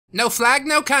No flag,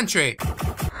 no country!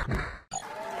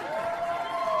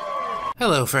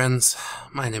 Hello friends,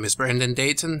 my name is Brandon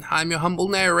Dayton. I'm your humble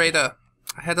narrator.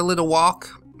 I had a little walk.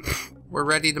 We're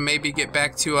ready to maybe get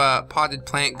back to a potted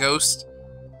plant ghost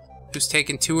who's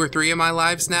taken 2 or 3 of my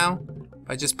lives now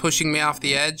by just pushing me off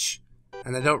the edge,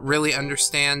 and I don't really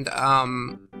understand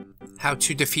how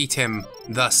to defeat him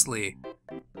thusly.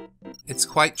 It's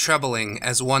quite troubling,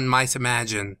 as one might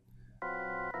imagine.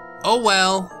 Oh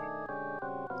well.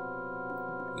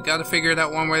 We gotta figure it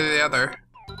out one way or the other.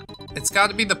 It's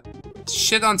gotta be the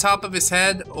shit on top of his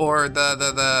head or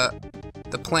the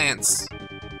plants.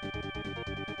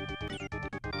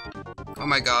 Oh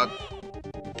my god.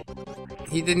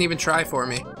 He didn't even try for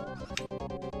me.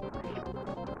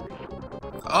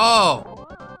 Oh!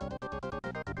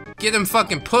 Get him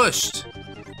fucking pushed.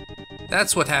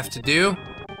 That's what have to do.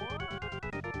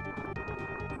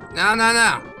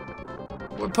 No.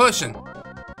 We're pushing.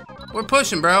 We're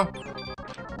pushing, bro.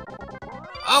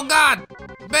 Oh god!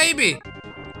 Baby!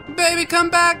 Baby, come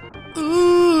back!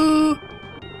 Ooh!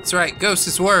 That's right, Ghost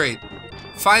is worried.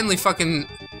 Finally fucking...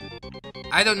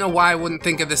 I don't know why I wouldn't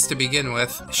think of this to begin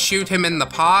with. Shoot him in the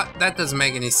pot? That doesn't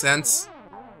make any sense.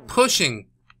 Pushing.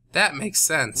 That makes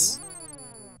sense.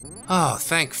 Oh,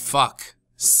 thank fuck.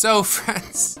 So,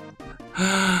 friends...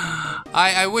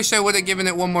 I wish I would have given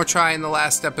it one more try in the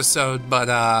last episode,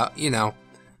 but, you know,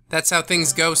 that's how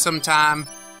things go sometime.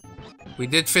 We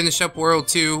did finish up World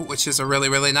 2, which is a really,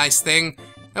 really nice thing.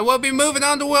 And we'll be moving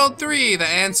on to World 3. The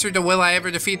answer to will I ever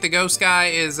defeat the ghost guy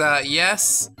is,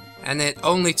 yes. And it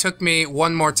only took me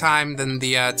one more time than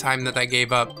the time that I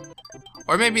gave up.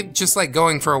 Or maybe just like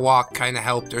going for a walk kind of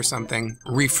helped or something.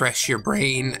 Refresh your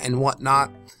brain and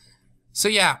whatnot. So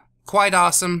yeah, quite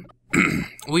awesome.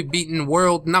 We've beaten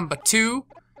world number 2.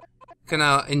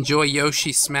 Gonna enjoy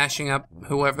Yoshi smashing up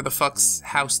whoever the fuck's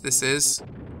house this is.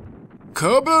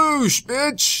 Kaboosh,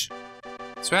 bitch!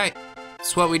 That's right.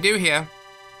 That's what we do here.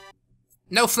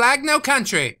 No flag, no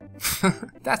country!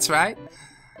 That's right.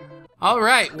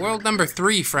 Alright, world number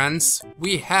 3, friends.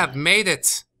 We have made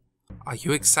it. Are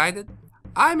you excited?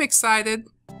 I'm excited.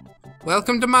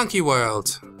 Welcome to Monkey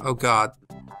World. Oh god.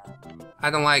 I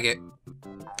don't like it.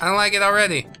 I don't like it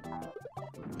already.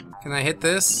 Can I hit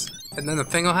this? And then the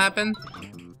thing will happen?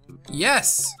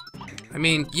 Yes! I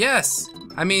mean, yes!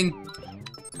 I mean,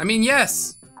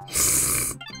 yes!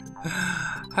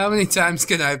 How many times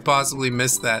can I possibly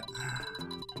miss that?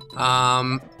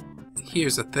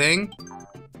 Here's a thing.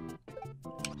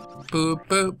 Boop,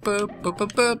 boop, boop, boop,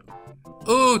 boop, boop.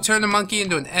 Ooh, turn a monkey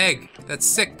into an egg. That's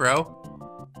sick, bro.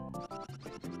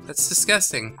 That's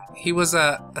disgusting. He was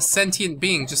a sentient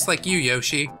being, just like you,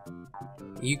 Yoshi.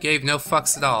 You gave no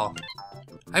fucks at all.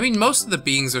 I mean, most of the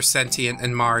beings are sentient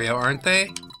in Mario, aren't they?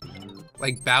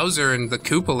 Like, Bowser and the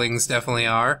Koopalings definitely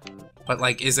are. But,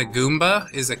 like, is a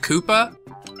Goomba? Is a Koopa?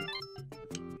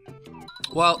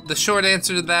 Well, the short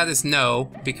answer to that is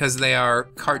no, because they are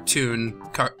cartoon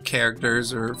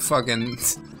characters or fucking...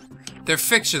 They're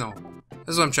fictional.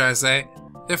 That's what I'm trying to say.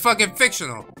 They're fucking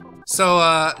fictional.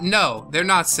 So, no, they're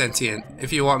not sentient,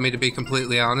 if you want me to be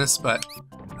completely honest, but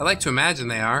I like to imagine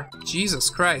they are. Jesus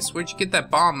Christ, where'd you get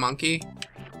that bomb, monkey?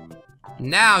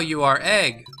 Now you are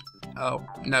egg. Oh,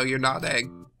 no, you're not egg.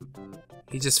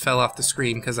 He just fell off the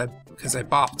screen because I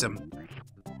bopped him.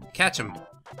 Catch him.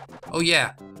 Oh,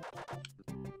 yeah.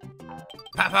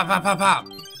 Pop, pop, pop, pop, pop.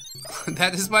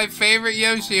 That is my favorite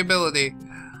Yoshi ability.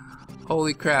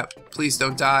 Holy crap. Please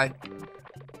don't die.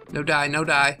 No die, no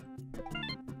die.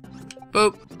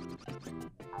 Boop.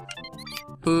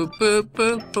 Boop, boop,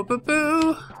 boop, boop, boop,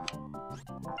 boo.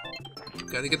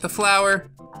 Gotta get the flower.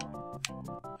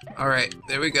 Alright,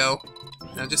 there we go.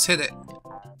 Now just hit it.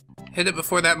 Hit it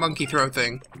before that monkey throw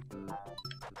thing.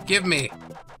 Give me.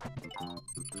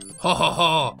 Ho ho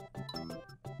ho.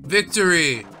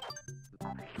 Victory.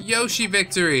 Yoshi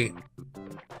victory.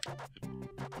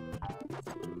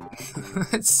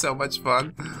 It's so much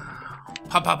fun.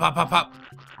 Pop, pop, pop, pop, pop.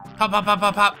 Pop, pop, pop,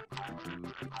 pop, pop.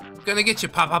 Gonna get you,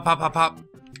 pop, pop, pop, pop, pop.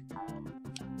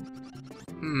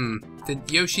 Did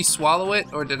Yoshi swallow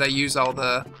it, or did I use all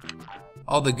the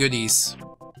goodies?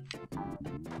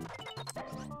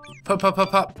 Pop, pop,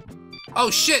 pop, pop.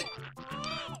 Oh shit!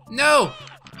 No!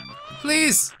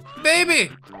 Please!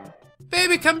 Baby!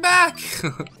 Baby, come back!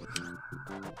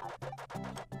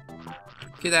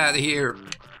 Get out of here,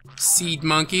 seed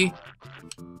monkey.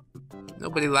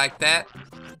 Nobody liked that.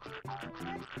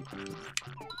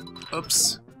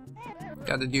 Oops.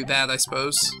 Gotta do that, I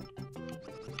suppose.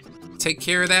 Take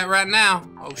care of that right now.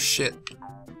 Oh shit.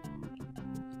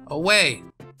 Away.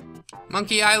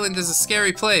 Monkey Island is a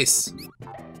scary place.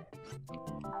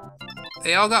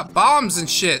 They all got bombs and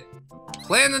shit.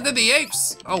 Planet of the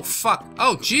Apes! Oh, fuck.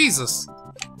 Oh, Jesus.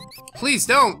 Please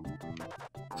don't.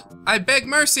 I beg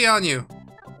mercy on you.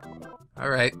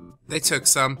 Alright, they took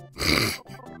some.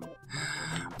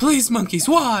 Please, monkeys,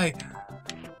 why?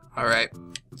 Alright.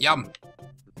 Yum.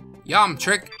 Yum,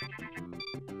 trick.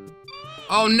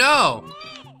 Oh, no!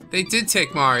 They did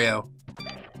take Mario.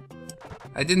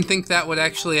 I didn't think that would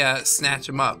actually snatch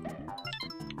him up.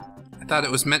 I thought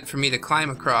it was meant for me to climb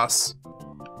across.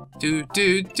 Do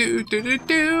do do do do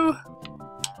do.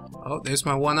 Oh, there's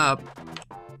my one up.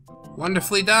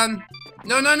 Wonderfully done.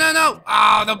 No, no, no, no!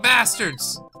 Oh, the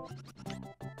bastards!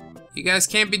 You guys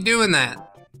can't be doing that.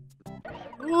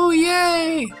 Oh,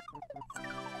 yay!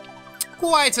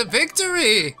 Quite a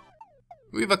victory!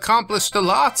 We've accomplished a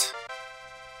lot.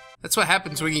 That's what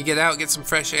happens when you get out and get some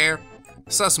fresh air.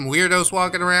 Saw some weirdos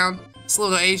walking around. This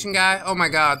little Asian guy, oh my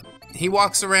god. He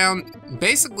walks around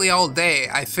basically all day,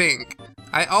 I think.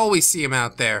 I always see him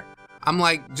out there. I'm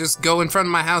like, just go in front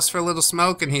of my house for a little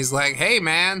smoke and he's like, hey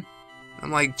man.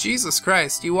 I'm like, Jesus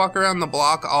Christ, you walk around the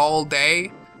block all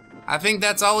day? I think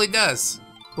that's all he does.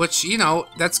 Which, you know,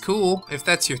 that's cool if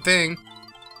that's your thing.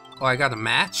 Oh, I got a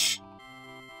match?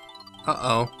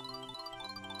 Uh-oh.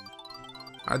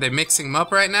 Are they mixing them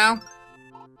up right now?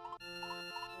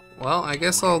 Well, I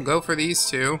guess I'll go for these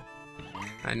two.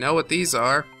 I know what these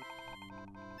are.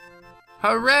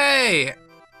 Hooray!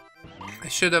 I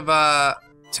should have,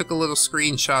 took a little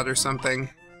screenshot or something.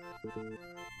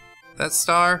 That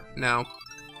star? No.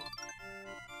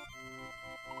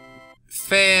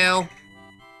 Fail.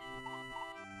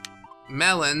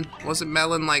 Melon. Wasn't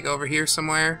Melon, like, over here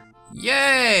somewhere?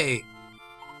 Yay!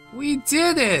 We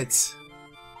did it!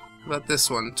 How about this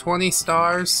one? 20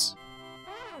 stars?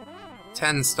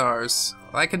 10 stars.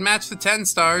 Well, I could match the 10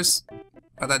 stars,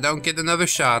 but I don't get another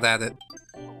shot at it.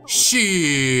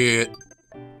 Shit!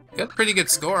 Got a pretty good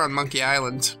score on Monkey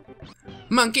Island.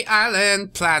 Monkey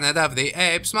Island, Planet of the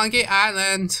Apes, Monkey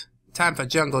Island. Time for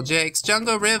Jungle Jake's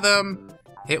Jungle Rhythm.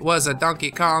 It was a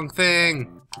Donkey Kong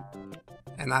thing.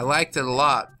 And I liked it a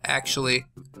lot, actually.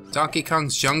 Donkey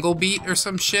Kong's Jungle Beat or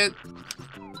some shit.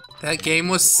 That game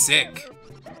was sick.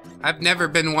 I've never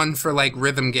been one for like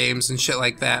rhythm games and shit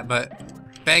like that, but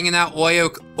banging out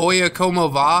Oye Como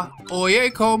Va. Oye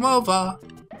Como Va.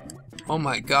 Oh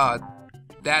my god.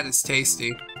 That is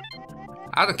tasty.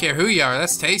 I don't care who you are,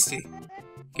 that's tasty.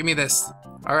 Give me this.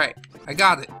 Alright, I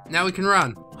got it. Now we can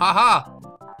run. Haha!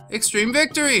 Extreme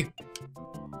victory!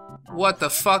 What the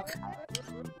fuck?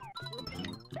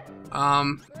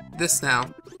 This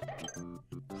now.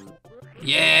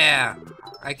 Yeah!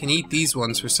 I can eat these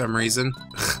ones for some reason.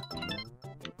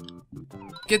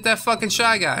 Get that fucking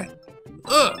Shy Guy.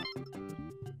 Ugh!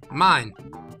 Mine.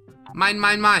 Mine,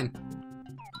 mine, mine.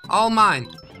 All mine.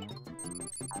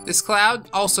 This cloud,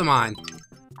 also mine.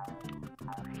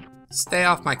 Stay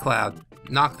off my cloud.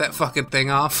 Knock that fucking thing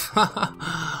off.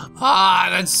 Ah,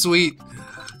 that's sweet.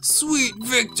 Sweet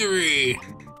victory!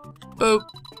 Boop.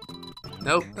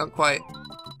 Nope, not quite.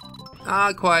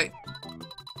 Not quite.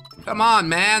 Come on,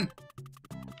 man.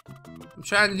 I'm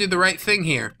trying to do the right thing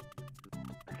here.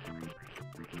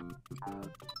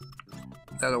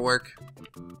 That'll work.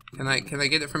 Can I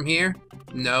get it from here?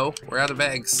 No, we're out of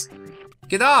eggs.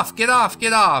 Get off! Get off!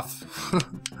 Get off!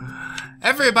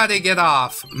 Everybody get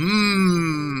off!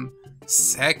 Mmm,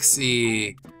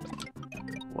 sexy.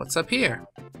 What's up here?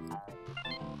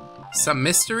 Some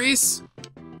mysteries?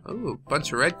 Ooh,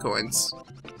 bunch of red coins.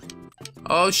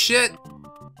 Oh shit!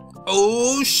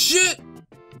 Oh shit!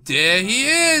 There he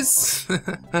is!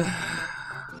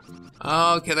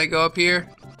 Oh, can I go up here?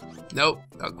 Nope,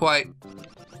 not quite.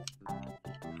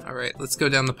 Alright, let's go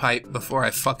down the pipe before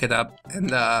I fuck it up and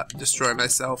destroy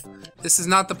myself. This is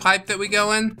not the pipe that we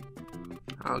go in?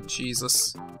 Oh,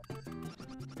 Jesus.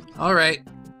 Alright.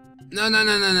 No, no,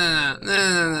 no, no, no, no,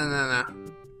 no, no, no,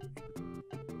 no.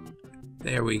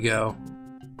 There we go.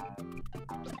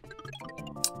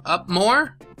 Up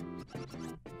more?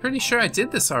 Pretty sure I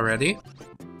did this already.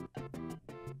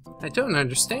 I don't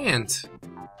understand.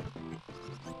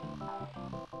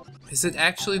 Is it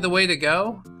actually the way to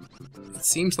go? It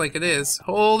seems like it is.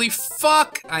 Holy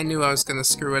fuck! I knew I was gonna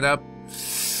screw it up.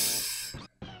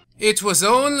 It was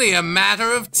only a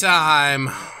matter of time.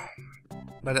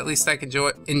 But at least I can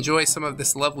enjoy some of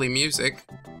this lovely music.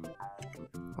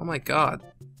 Oh my god.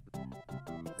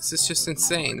 This is just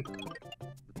insane.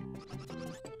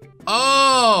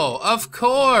 Oh, of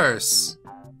course!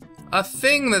 A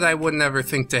thing that I would never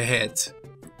think to hit.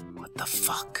 What the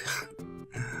fuck?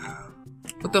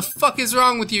 What the fuck is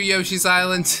wrong with you, Yoshi's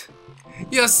Island?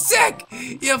 You're sick!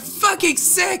 You're fucking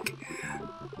sick!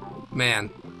 Man.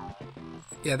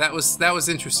 Yeah, that was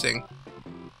interesting.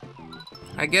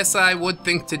 I guess I would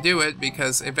think to do it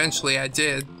because eventually I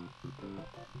did.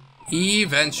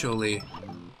 Eventually.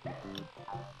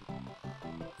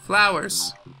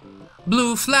 Flowers.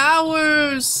 Blue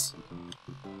flowers!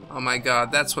 Oh my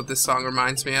god, that's what this song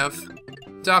reminds me of.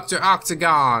 Dr.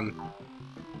 Octagon.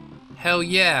 Hell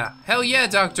yeah. Hell yeah,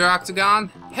 Dr. Octagon.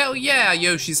 Hell yeah,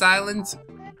 Yoshi's Island.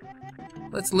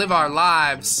 Let's live our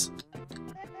lives.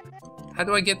 How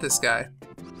do I get this guy?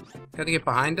 Gotta get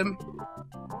behind him?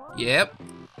 Yep.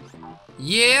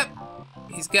 Yep.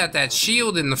 He's got that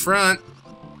shield in the front.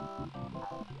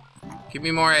 Give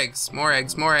me more eggs. More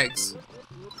eggs. More eggs.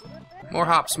 More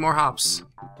hops. More hops.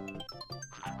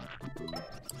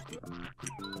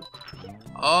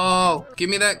 Oh, give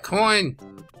me that coin.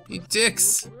 You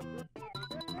dicks.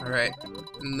 Alright.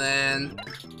 And then...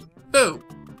 Boom.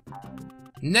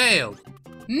 Nailed.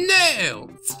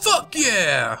 Nailed. Fuck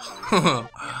yeah.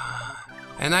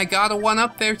 And I got a one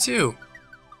up there too.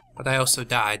 But I also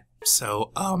died. So,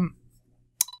 and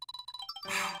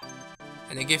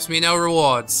it gives me no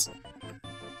rewards.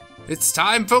 It's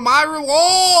time for my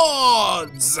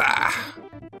rewards!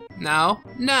 No,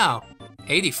 no.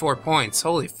 84 points,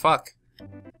 holy fuck.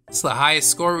 It's the highest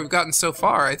score we've gotten so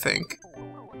far, I think.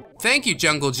 Thank you,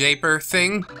 Jungle Japer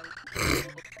thing.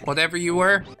 Whatever you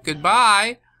were,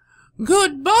 goodbye.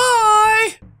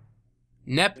 Goodbye!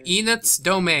 Nep Enut's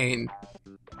domain.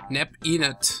 Nep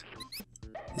Enut.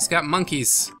 He's got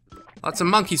monkeys. Lots of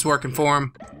monkeys working for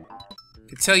him. I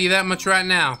can tell you that much right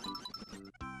now.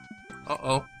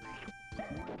 Uh-oh.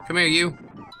 Come here, you.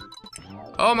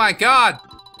 Oh my god!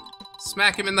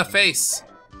 Smack him in the face.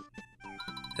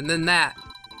 And then that.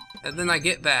 And then I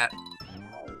get that.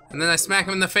 And then I smack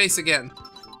him in the face again.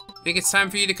 Think it's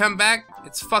time for you to come back?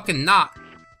 It's fucking not.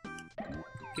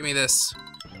 Give me this.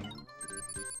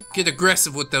 Get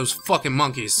aggressive with those fucking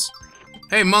monkeys.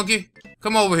 Hey, monkey.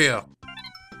 Come over here.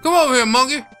 Come over here,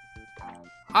 monkey.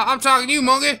 I'm talking to you,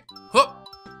 monkey. Hup.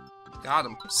 Got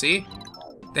him. See?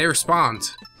 They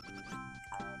respond.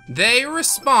 They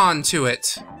respond to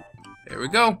it. There we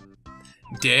go.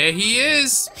 There he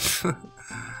is.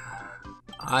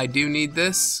 I do need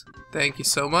this. Thank you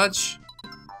so much.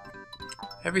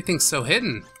 Everything's so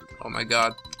hidden. Oh my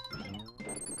god.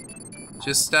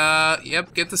 Just,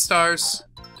 yep, get the stars.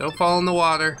 Don't fall in the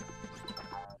water.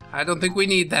 I don't think we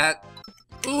need that.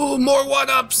 Ooh, more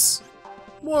one-ups!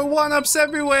 More one-ups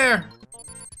everywhere!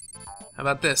 How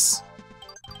about this?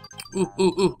 Ooh,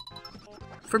 ooh, ooh.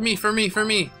 For me, for me, for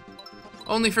me.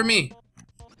 Only for me.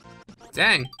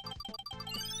 Dang.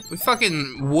 We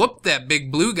fucking whooped that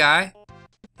big blue guy.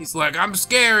 He's like, I'm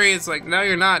scary. It's like, no,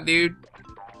 you're not, dude.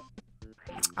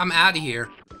 I'm out of here.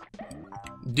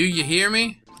 Do you hear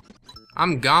me?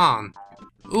 I'm gone.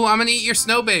 Ooh, I'm gonna eat your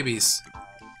snow babies.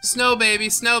 Snow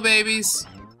babies, snow babies.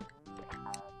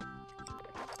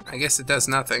 I guess it does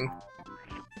nothing.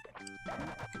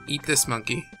 Eat this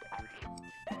monkey.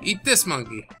 Eat this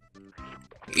monkey.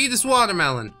 Eat this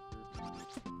watermelon.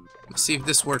 Let's see if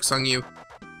this works on you.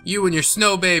 You and your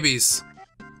snow babies.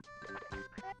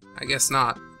 I guess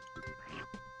not.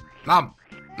 Nom!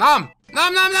 Nom!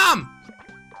 Nom nom nom!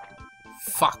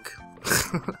 Fuck.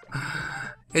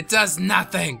 It does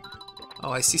nothing!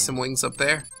 Oh, I see some wings up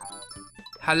there.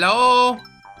 Hello?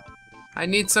 I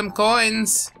need some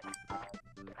coins.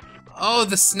 Oh,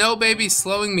 the snow baby's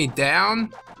slowing me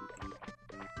down?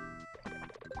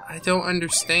 I don't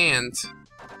understand.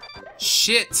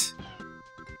 Shit!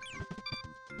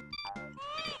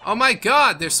 Oh my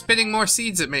god, they're spitting more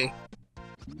seeds at me.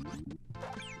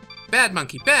 Bad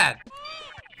monkey, bad!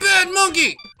 Bad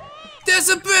monkey! There's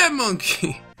a bad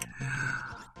monkey!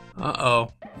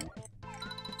 Uh-oh.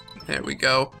 There we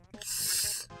go.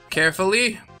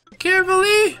 Carefully.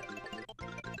 Carefully!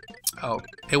 Oh,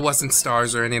 it wasn't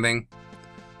stars or anything.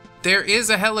 There is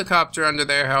a helicopter under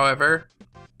there, however.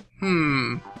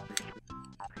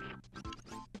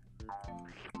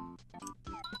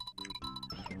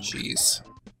 Jeez.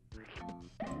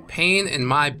 Pain in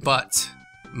my butt,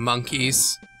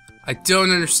 monkeys. I don't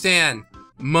understand,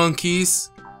 monkeys.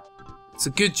 It's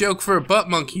a good joke for a butt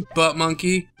monkey,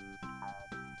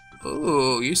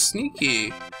 Oh, you're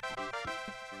sneaky.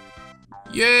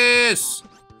 Yes!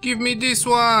 Give me this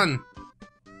one!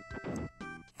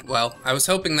 Well, I was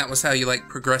hoping that was how you, like,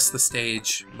 progress the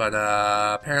stage, but,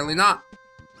 apparently not.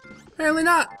 Apparently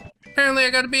not. Apparently I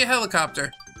gotta be a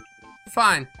helicopter.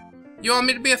 Fine. You want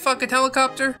me to be a fucking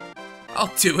helicopter?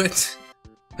 I'll do it.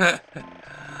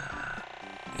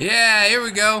 Yeah, here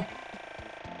we go.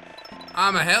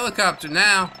 I'm a helicopter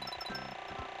now.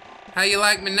 How you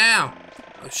like me now?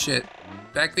 Oh shit.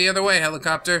 Back the other way,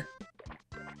 helicopter.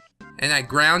 And I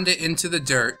ground it into the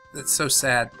dirt. That's so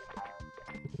sad.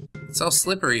 It's all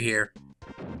slippery here.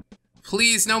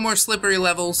 Please, no more slippery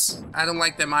levels. I don't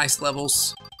like them ice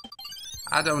levels.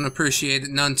 I don't appreciate it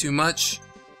none too much.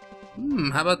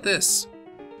 How about this?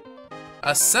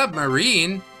 A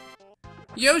submarine?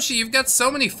 Yoshi, you've got so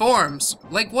many forms.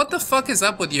 Like, what the fuck is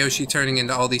up with Yoshi turning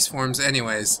into all these forms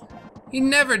anyways? He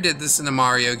never did this in a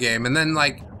Mario game, and then,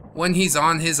 like, when he's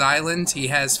on his island, he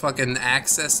has fucking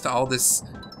access to all this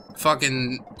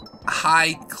fucking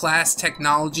high-class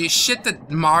technology. Shit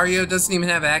that Mario doesn't even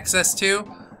have access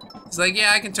to. He's like,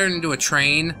 yeah, I can turn into a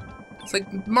train. It's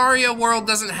like, Mario World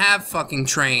doesn't have fucking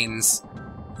trains.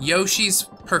 Yoshi's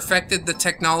perfected the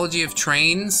technology of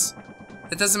trains?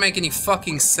 That doesn't make any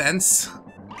fucking sense.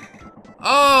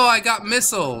 Oh, I got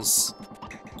missiles.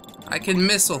 I can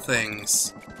missile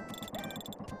things.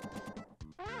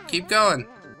 Keep going.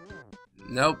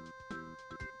 Nope.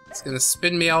 It's gonna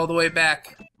spin me all the way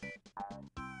back.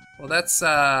 Well, that's,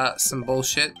 some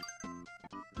bullshit.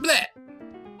 Bleh!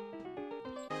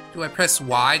 Do I press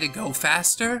Y to go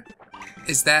faster?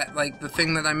 Is that, like, the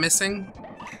thing that I'm missing?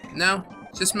 No,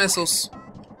 just missiles.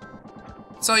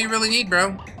 That's all you really need,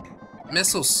 bro.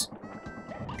 Missiles.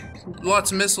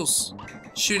 Lots of missiles.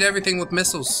 Shoot everything with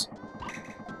missiles.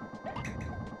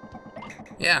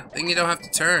 Yeah, then you don't have to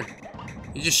turn.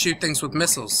 You just shoot things with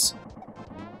missiles.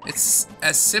 It's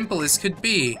as simple as could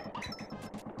be.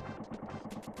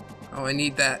 Oh, I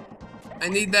need that. I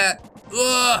need that.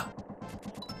 Ugh!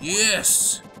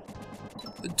 Yes!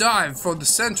 The dive for the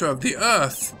center of the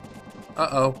earth.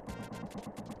 Uh-oh.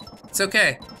 It's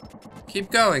okay.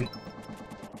 Keep going.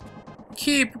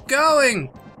 Keep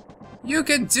going! You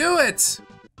can do it!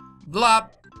 Blop.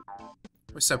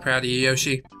 We're so proud of you,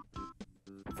 Yoshi.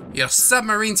 Your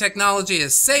submarine technology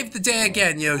has saved the day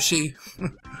again, Yoshi.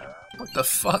 What the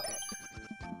fuck?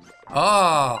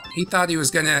 Oh, he thought he was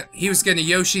gonna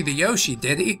Yoshi the Yoshi,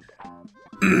 did he?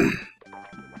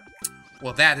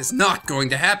 Well, that is not going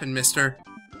to happen, mister.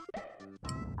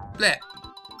 Bleh.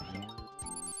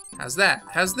 How's that?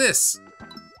 How's this?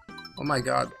 Oh my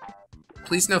god.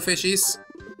 Please no fishies.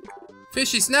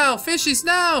 Fishies no! Fishies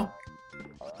no!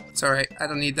 It's alright, I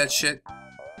don't need that shit.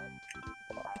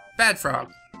 Bad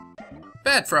frog.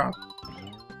 Bad frog.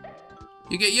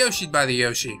 You get Yoshi'd by the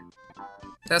Yoshi.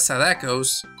 That's how that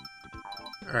goes.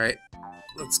 Alright,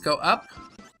 let's go up.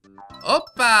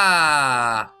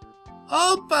 Oppa!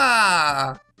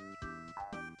 Oppa!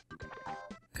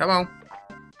 Come on.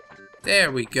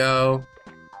 There we go.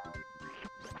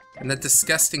 And the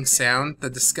disgusting sound,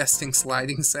 the disgusting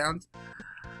sliding sound.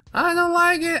 I don't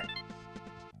like it.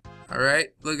 Alright,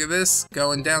 look at this,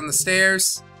 going down the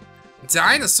stairs.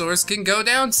 Dinosaurs can go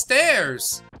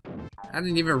downstairs! I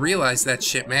didn't even realize that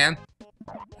shit, man.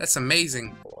 That's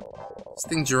amazing. This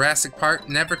thing Jurassic Park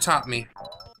never taught me.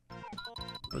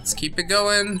 Let's keep it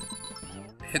going.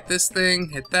 Hit this thing,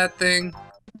 hit that thing.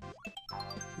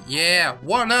 Yeah,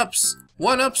 one-ups!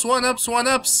 One-ups, one-ups,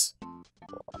 one-ups!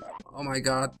 Oh my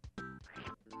god.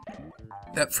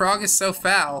 That frog is so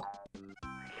foul.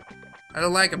 I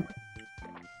don't like him.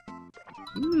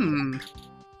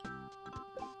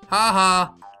 Ha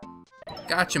ha.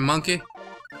 Gotcha, monkey.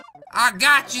 I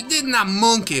got you, didn't I,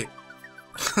 monkey?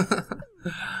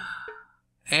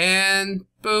 And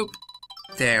boop.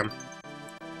 Damn.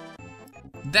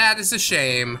 That is a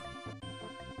shame.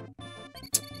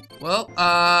 Well,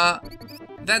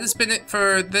 that has been it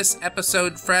for this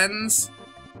episode, friends.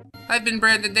 I've been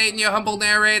Brandon Dayton, your humble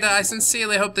narrator. I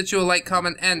sincerely hope that you will like,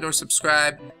 comment, and or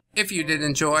subscribe if you did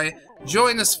enjoy.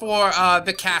 Join us for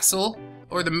the castle,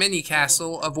 or the mini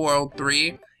castle of World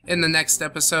 3 in the next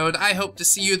episode. I hope to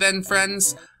see you then,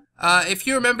 friends. If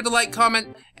you remember to like,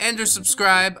 comment, and or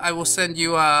subscribe, I will send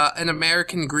you an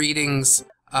American Greetings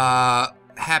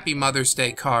Happy Mother's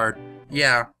Day card.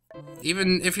 Yeah.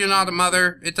 Even if you're not a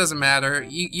mother, it doesn't matter.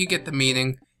 You get the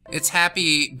meaning. It's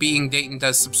happy being Dayton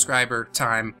Does subscriber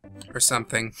time or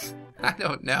something. I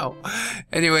don't know.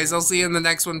 Anyways, I'll see you in the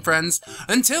next one, friends.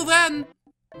 Until then,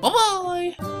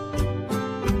 bye-bye!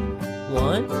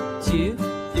 1, 2,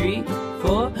 3,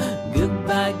 4.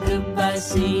 Goodbye, goodbye,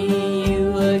 see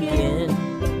you again.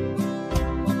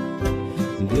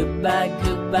 Goodbye,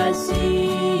 goodbye,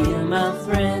 see you, my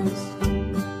friends.